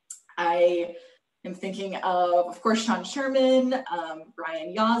 I am thinking of course, Sean Sherman,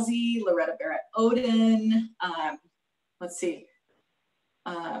 Brian Yazzie, Loretta Barrett Odin. Let's see.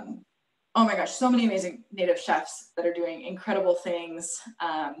 Oh my gosh, so many amazing Native chefs that are doing incredible things.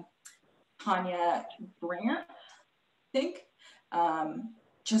 Tanya Brandt, I think.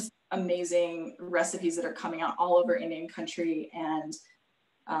 Just amazing recipes that are coming out all over Indian country, and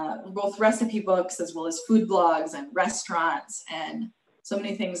both recipe books as well as food blogs and restaurants, and so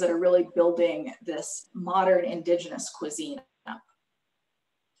many things that are really building this modern indigenous cuisine up.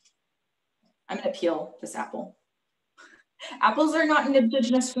 I'm gonna peel this apple. Apples are not an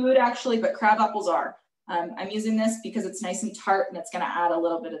indigenous food actually, but crab apples are. I'm using this because it's nice and tart, and it's gonna add a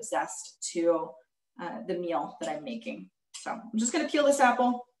little bit of zest to the meal that I'm making. So I'm just gonna peel this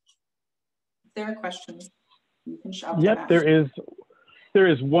apple. If there are questions, you can shout them out. There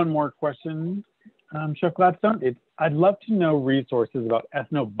is one more question, Chef Gladstone. I'd love to know resources about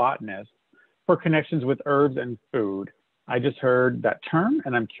ethnobotanists for connections with herbs and food. I just heard that term,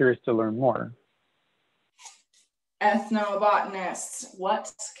 and I'm curious to learn more. Ethnobotanists,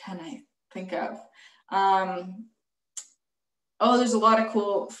 what can I think of? Oh, there's a lot of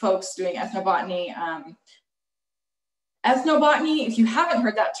cool folks doing ethnobotany. Ethnobotany, if you haven't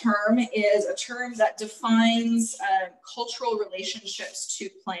heard that term, is a term that defines cultural relationships to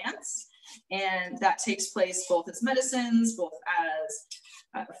plants. And that takes place both as medicines, both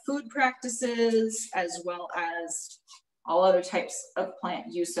as food practices, as well as all other types of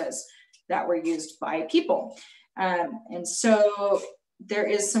plant uses that were used by people. And so there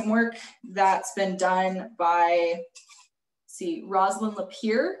is some work that's been done by, Rosalind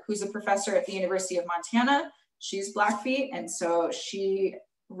Lapierre, who's a professor at the University of Montana. She's Blackfeet, and so she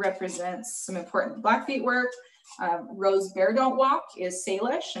represents some important Blackfeet work. Rose Bear Don't Walk is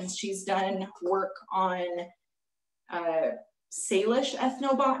Salish, and she's done work on Salish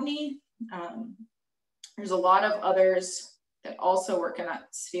ethnobotany. There's a lot of others that also work in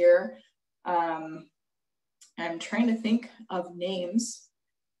that sphere. I'm trying to think of names,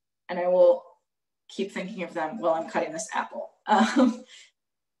 and I will keep thinking of them while I'm cutting this apple.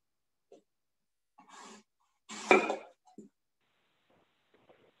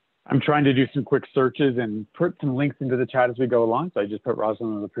 I'm trying to do some quick searches and put some links into the chat as we go along. So I just put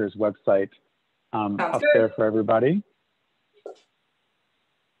Rosalind Lapierre's website up there for everybody.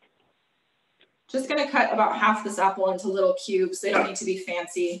 Just gonna cut about half this apple into little cubes. They don't need to be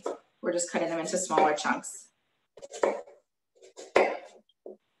fancy. We're just cutting them into smaller chunks.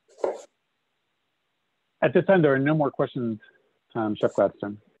 At this time, there are no more questions, Chef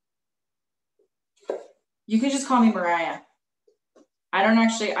Gladstone. You can just call me Mariah. I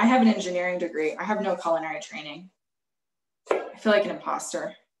have an engineering degree. I have no culinary training. I feel like an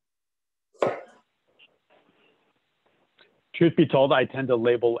imposter. Truth be told, I tend to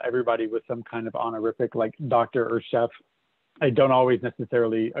label everybody with some kind of honorific like doctor or chef. I don't always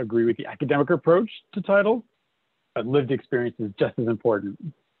necessarily agree with the academic approach to titles, but lived experience is just as important.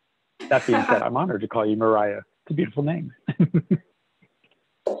 That being said, I'm honored to call you Mariah. It's a beautiful name.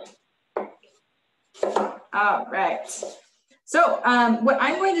 All right. So what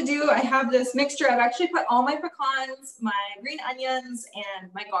I'm going to do, I have this mixture. I've actually put all my pecans, my green onions,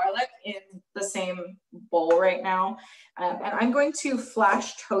 and my garlic in the same bowl right now. And I'm going to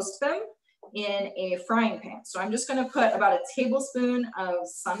flash toast them in a frying pan. So I'm just going to put about a tablespoon of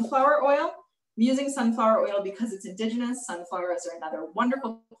sunflower oil. I'm using sunflower oil because it's indigenous. Sunflowers are another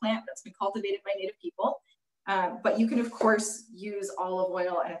wonderful plant that's been cultivated by Native people. But you can, of course, use olive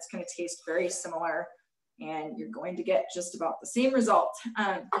oil, and it's going to taste very similar, and you're going to get just about the same result.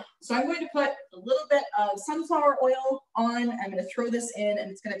 So I'm going to put a little bit of sunflower oil on. I'm going to throw this in, and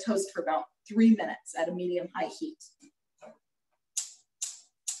it's going to toast for about 3 minutes at a medium-high heat.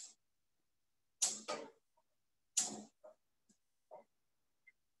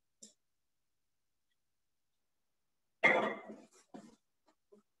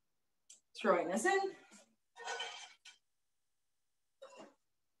 Throwing this in.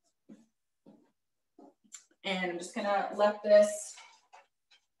 And I'm just gonna let this,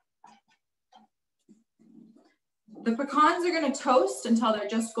 the pecans are gonna toast until they're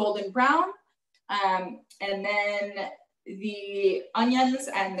just golden brown. And then the onions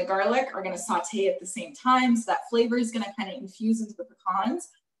and the garlic are gonna saute at the same time. So that flavor is gonna kind of infuse into the pecans,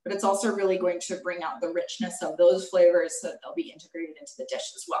 but it's also really going to bring out the richness of those flavors so that they'll be integrated into the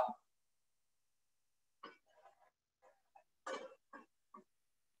dish as well.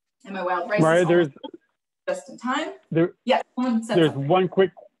 And my wild rice is just in time. Yeah, there's one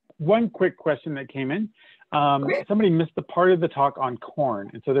quick question that came in. Somebody missed the part of the talk on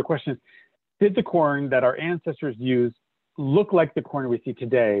corn. And so the question is, did the corn that our ancestors used look like the corn we see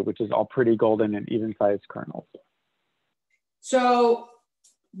today, which is all pretty golden and even-sized kernels? So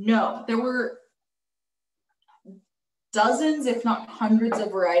no, there were dozens, if not hundreds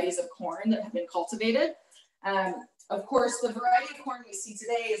of varieties of corn that have been cultivated. Of course, the variety of corn we see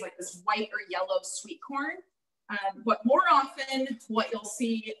today is like this white or yellow sweet corn. But more often, what you'll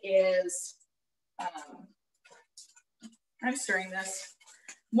see is, I'm stirring this.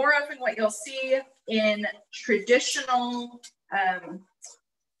 More often, what you'll see in traditional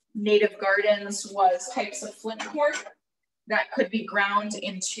native gardens was types of flint corn that could be ground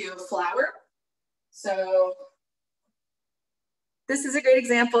into flour. So this is a great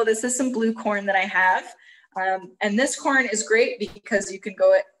example. This is some blue corn that I have. And this corn is great because you can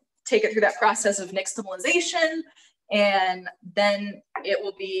take it through that process of nixtamalization, and then it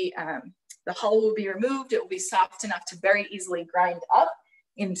will be, the hull will be removed. It will be soft enough to very easily grind up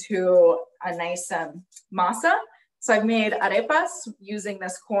into a nice masa. So I've made arepas using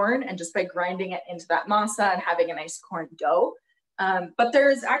this corn, and just by grinding it into that masa and having a nice corn dough. But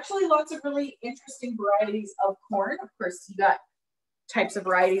there's actually lots of really interesting varieties of corn. Of course, you got types of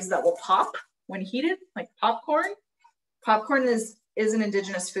varieties that will pop when heated, like popcorn. Popcorn is an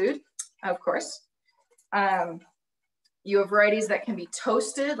indigenous food, of course. You have varieties that can be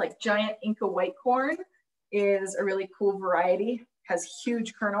toasted, like giant Inca white corn is a really cool variety, has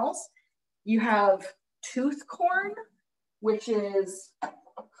huge kernels. You have tooth corn, which is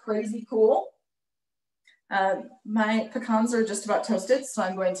crazy cool. My pecans are just about toasted, so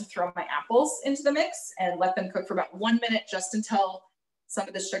I'm going to throw my apples into the mix and let them cook for about 1 minute, just until some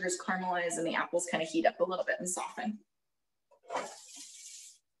of the sugars caramelize and the apples kind of heat up a little bit and soften.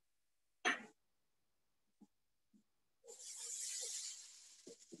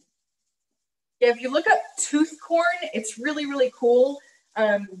 Yeah, if you look up tooth corn, it's really, really cool.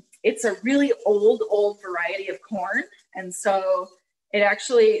 It's a really old variety of corn. And so it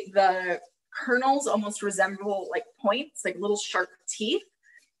actually, the kernels almost resemble like points, like little sharp teeth.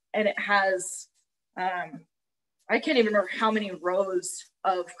 And it has, I can't even remember how many rows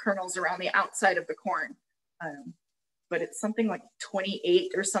of kernels around the outside of the corn, but it's something like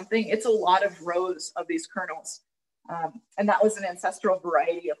 28 or something. It's a lot of rows of these kernels. And that was an ancestral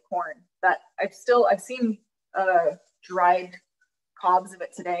variety of corn that I've seen dried cobs of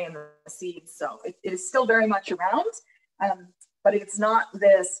it today in the seeds. So it is still very much around, but it's not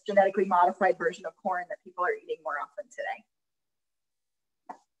this genetically modified version of corn that people are eating more often today.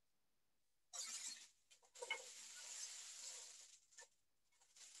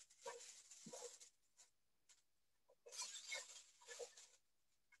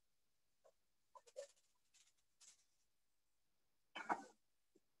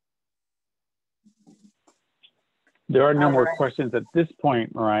 There are no more questions at this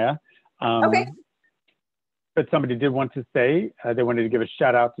point, Mariah. Okay. But somebody did want to say, they wanted to give a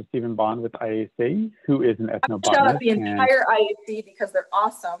shout out to Stephen Bond with IAC, who is an ethnobotanist. Shout out the entire IAC because they're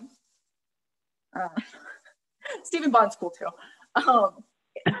awesome. Stephen Bond's cool too.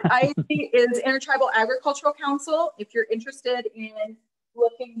 IAC is Intertribal Agricultural Council. If you're interested in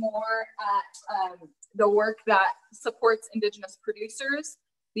looking more at the work that supports Indigenous producers,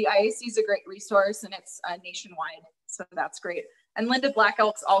 the IAC is a great resource and it's nationwide, so that's great. And Linda Black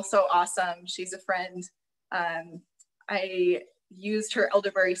Elk's also awesome. She's a friend. I used her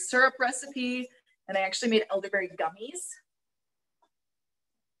elderberry syrup recipe and I actually made elderberry gummies.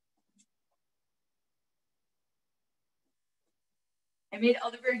 I made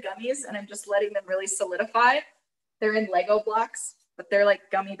elderberry gummies and I'm just letting them really solidify. They're in Lego blocks, but they're like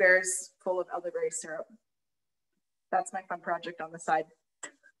gummy bears full of elderberry syrup. That's my fun project on the side.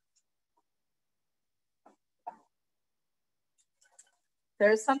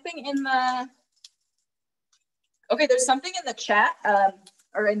 There's something in the, okay, there's something in the chat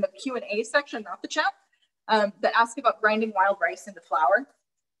or in the Q&A section, not the chat, that asks about grinding wild rice into flour.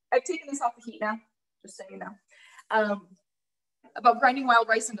 I've taken this off the heat now, just so you know. About grinding wild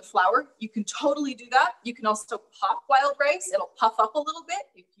rice into flour, you can totally do that. You can also pop wild rice. It'll puff up a little bit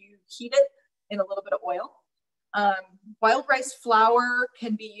if you heat it in a little bit of oil. Wild rice flour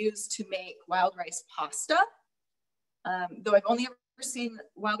can be used to make wild rice pasta. Though I've only ever seen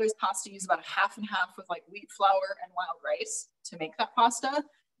wild rice pasta use about a half and half with like wheat flour and wild rice to make that pasta.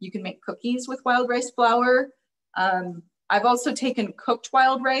 You can make cookies with wild rice flour. I've also taken cooked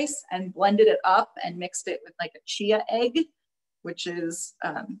wild rice and blended it up and mixed it with like a chia egg, which is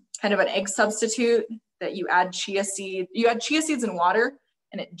kind of an egg substitute that you add chia seed. You add chia seeds in water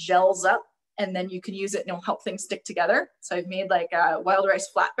and it gels up and then you can use it and it'll help things stick together. So I've made like a wild rice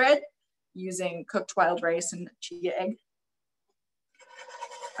flatbread using cooked wild rice and chia egg.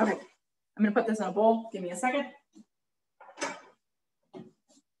 Okay, I'm gonna put this in a bowl. Give me a second.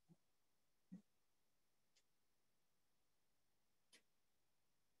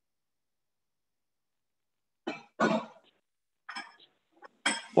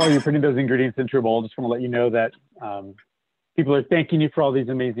 While you're putting those ingredients into a bowl, just want to let you know that people are thanking you for all these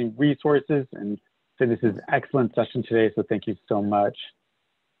amazing resources and say this is an excellent session today, so thank you so much.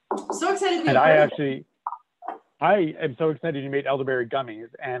 So excited to be And I am so excited you made elderberry gummies,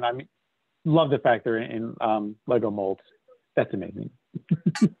 and I love the fact they're in Lego molds. That's amazing.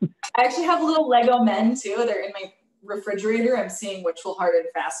 I actually have little Lego men too. They're in my refrigerator. I'm seeing which will harden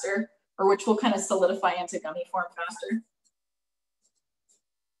faster or which will kind of solidify into gummy form faster.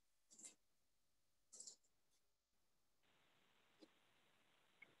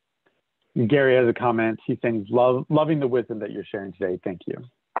 Gary has a comment. He's saying, loving the wisdom that you're sharing today. Thank you.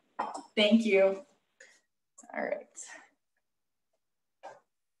 Thank you. All right.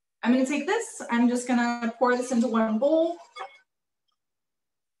 I'm going to take this. I'm just going to pour this into one bowl.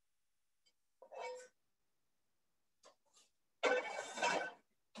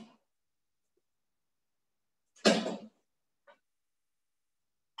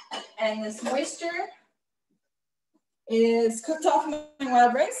 And this moisture is cooked off my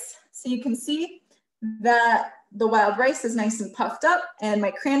wild rice. So you can see that the wild rice is nice and puffed up and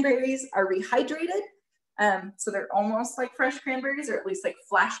my cranberries are rehydrated. So they're almost like fresh cranberries, or at least like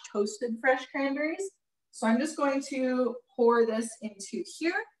flash toasted fresh cranberries. So I'm just going to pour this into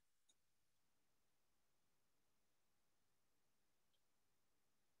here.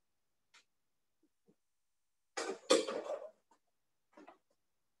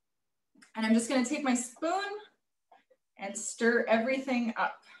 And I'm just going to take my spoon and stir everything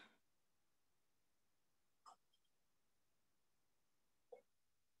up.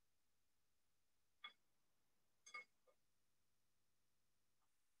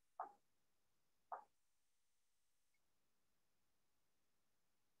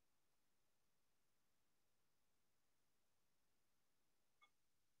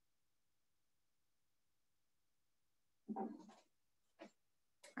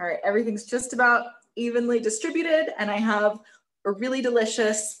 All right, everything's just about evenly distributed, and I have a really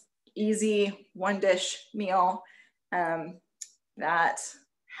delicious, easy one-dish meal that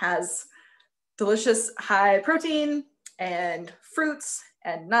has delicious high protein and fruits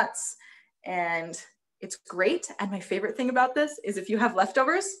and nuts, and it's great. And my favorite thing about this is if you have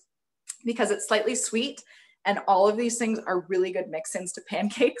leftovers, because it's slightly sweet, and all of these things are really good mix-ins to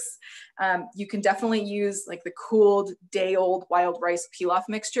pancakes. You can definitely use like the cooled day-old wild rice pilaf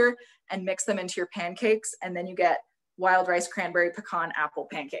mixture and mix them into your pancakes, and then you get wild rice, cranberry, pecan, apple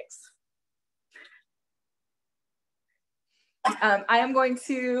pancakes. I am going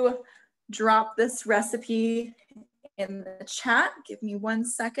to drop this recipe in the chat. Give me 1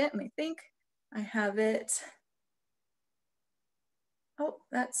 second, and I think I have it. Oh,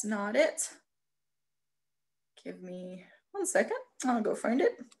 that's not it. Give me 1 second, I'll go find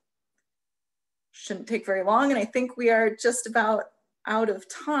it. Shouldn't take very long, and I think we are just about out of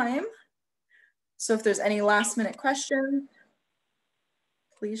time. So if there's any last minute questions.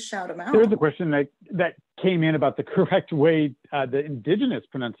 Please shout them out. There was a question that came in about the correct way, the indigenous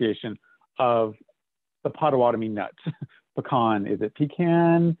pronunciation of the Potawatomi nut. Pecan, is it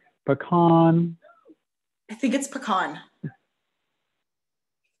pecan, pecan? I think it's pecan.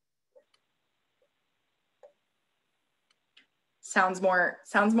 Sounds more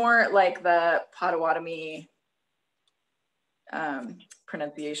like the Potawatomi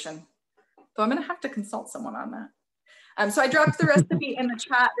pronunciation. So I'm gonna have to consult someone on that. So I dropped the recipe in the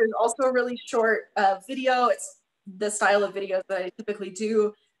chat. There's also a really short video. It's the style of videos that I typically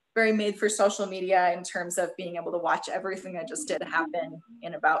do, very made for social media in terms of being able to watch everything I just did happen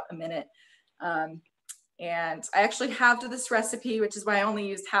in about a minute. And I actually halved this recipe, which is why I only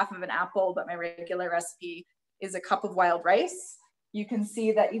used half of an apple, but my regular recipe is a cup of wild rice. You can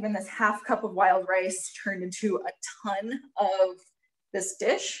see that even this half cup of wild rice turned into a ton of this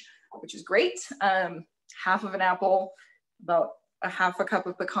dish, which is great. Half of an apple, about a half a cup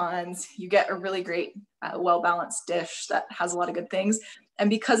of pecans. You get a really great, well-balanced dish that has a lot of good things. And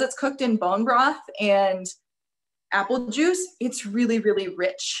because it's cooked in bone broth and apple juice, it's really, really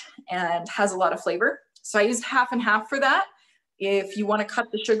rich and has a lot of flavor. So I used half and half for that. If you want to cut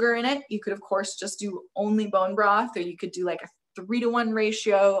the sugar in it, you could of course just do only bone broth, or you could do like a 3-to-1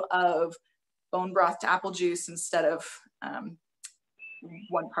 ratio of bone broth to apple juice instead of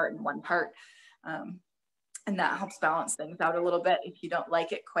 1 part and 1 part. And that helps balance things out a little bit if you don't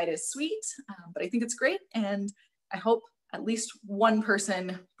like it quite as sweet. But I think it's great, and I hope at least one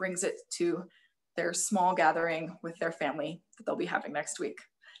person brings it to their small gathering with their family that they'll be having next week,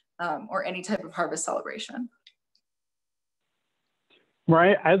 or any type of harvest celebration.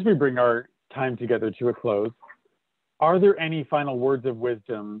 Mariah, as we bring our time together to a close, are there any final words of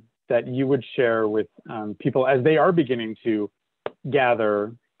wisdom that you would share with people as they are beginning to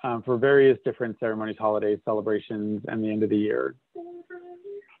gather for various different ceremonies, holidays, celebrations, and the end of the year?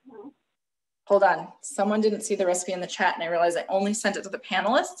 Hold on, someone didn't see the recipe in the chat, and I realized I only sent it to the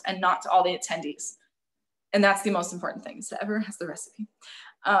panelists and not to all the attendees. And that's the most important thing, so everyone has the recipe.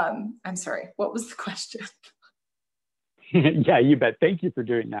 I'm sorry, what was the question? Yeah, you bet. Thank you for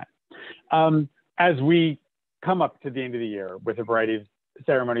doing that. As we come up to the end of the year with a variety of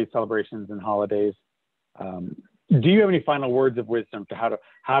ceremonies, celebrations, and holidays, do you have any final words of wisdom to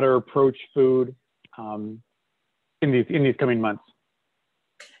how to approach food in these coming months?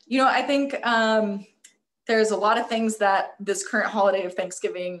 You know, I think there's a lot of things that this current holiday of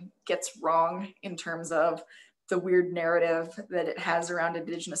Thanksgiving gets wrong in terms of the weird narrative that it has around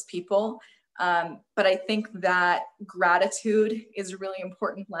Indigenous people. But I think that gratitude is a really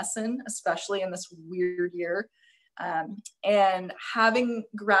important lesson, especially in this weird year. And having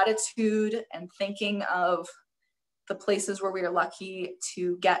gratitude and thinking of the places where we are lucky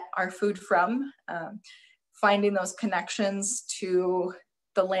to get our food from, finding those connections to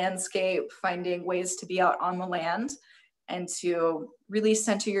the landscape, finding ways to be out on the land, and to really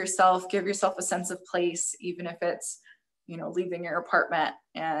center yourself, give yourself a sense of place, even if it's, you know, leaving your apartment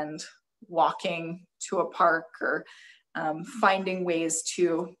and walking to a park, or finding ways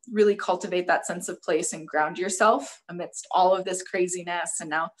to really cultivate that sense of place and ground yourself amidst all of this craziness and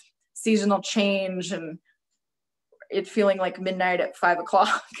now seasonal change and it feeling like midnight at 5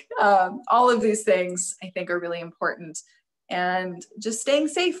 o'clock. All of these things I think are really important, and just staying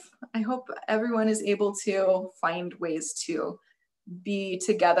safe. I hope everyone is able to find ways to be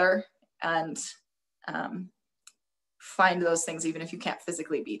together and find those things even if you can't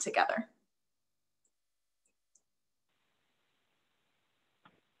physically be together.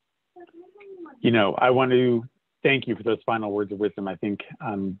 You know, I want to thank you for those final words of wisdom. I think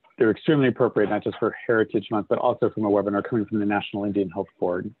they're extremely appropriate, not just for Heritage Month, but also from a webinar coming from the National Indian Health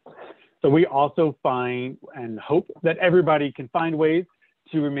Board. So we also find and hope that everybody can find ways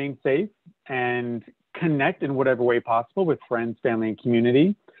to remain safe and connect in whatever way possible with friends, family, and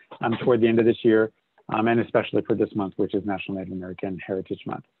community toward the end of this year, and especially for this month, which is National Native American Heritage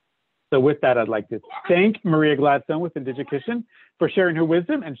Month. So with that, I'd like to thank Mariah Gladstone with Indigikitchen for sharing her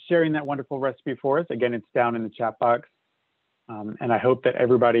wisdom and sharing that wonderful recipe for us. Again, it's down in the chat box. And I hope that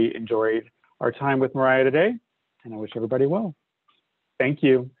everybody enjoyed our time with Mariah today, and I wish everybody well. Thank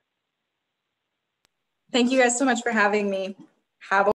you. Thank you guys so much for having me. Have a